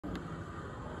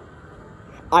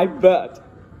I Bert.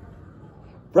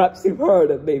 Perhaps you've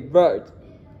heard of me, Bert.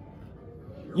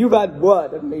 You've had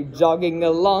word of me jogging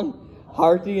along,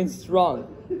 hearty and strong,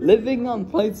 living on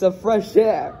plates of fresh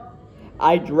air.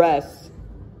 I dress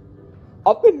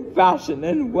up in fashion,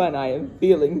 and when I am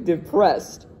feeling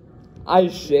depressed, I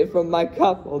shave from my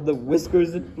cup all the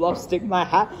whiskers and fluff, stick my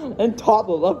hat, and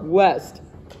toddle up west.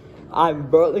 I'm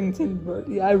Burlington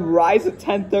Bertie. I rise at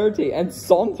 10:30 and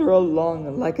saunter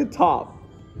along like a top.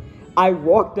 I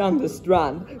walk down the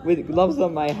Strand with gloves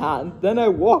on my hand, then I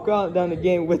walk on down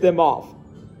again with them off.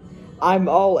 I'm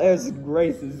all airs and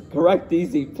graces, correct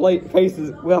easy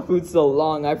faces, well food so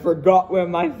long I forgot where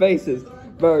my face is.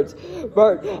 Bert,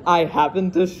 I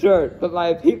haven't a shirt, but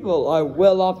my people are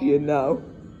well off, you know.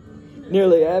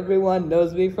 Nearly everyone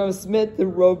knows me from Smith to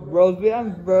Roseby.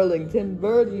 I'm Burlington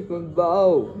Bertie from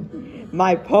Bow.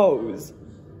 My pose,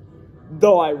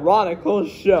 though ironical,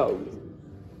 shows.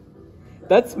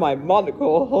 That's my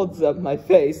monocle, holds up my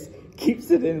face,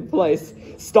 keeps it in place,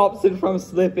 stops it from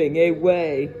slipping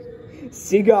away.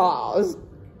 Cigars.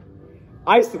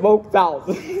 I smoke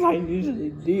thousands. I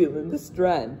usually deal in the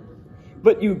Strand.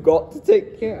 But you got to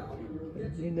take care.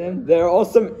 You know, there or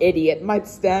some idiot might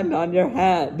stand on your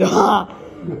hand.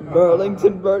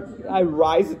 Burlington Bertie, I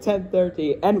rise at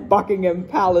 10:30, and Buckingham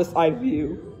Palace I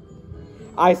view.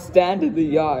 I stand in the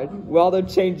yard while they're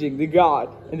changing the guard,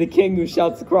 and the king who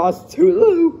shouts across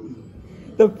Toulou,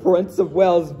 the Prince of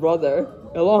Wales' brother,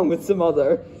 along with some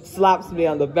other, slaps me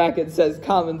on the back and says,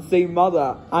 "Come and see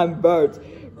mother." I'm Bert,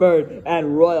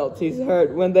 and royalty's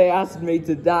hurt. When they ask me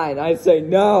to dine, I say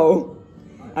no.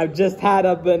 I've just had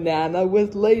a banana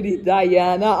with Lady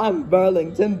Diana. I'm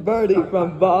Burlington Bertie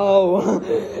from Bow.